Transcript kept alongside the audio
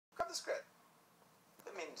the script. I've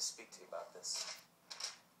been meaning to speak to you about this.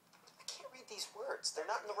 I can't read these words. They're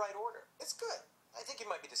not in the right order. It's good. I think you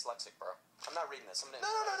might be dyslexic, bro. I'm not reading this. No,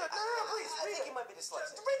 please, I read think it. you might be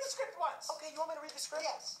dyslexic. Just read the script once. Okay, you want me to read the script?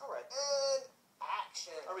 Yes. All right. And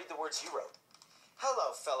action. I'll read the words you wrote.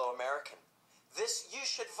 Hello, fellow American. This you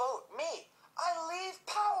should vote. Me. I leave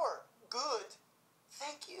power. Good.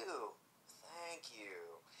 Thank you. Thank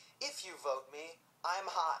you. If you vote me, I'm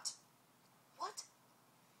hot. What?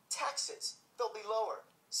 Taxes. They'll be lower.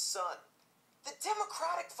 Sun. The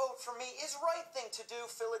Democratic vote for me is right thing to do,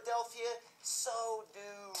 Philadelphia. So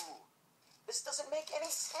do. This doesn't make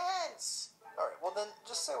any sense. All right, well then,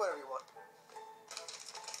 just say whatever you want.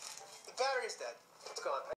 The battery's dead. It's gone.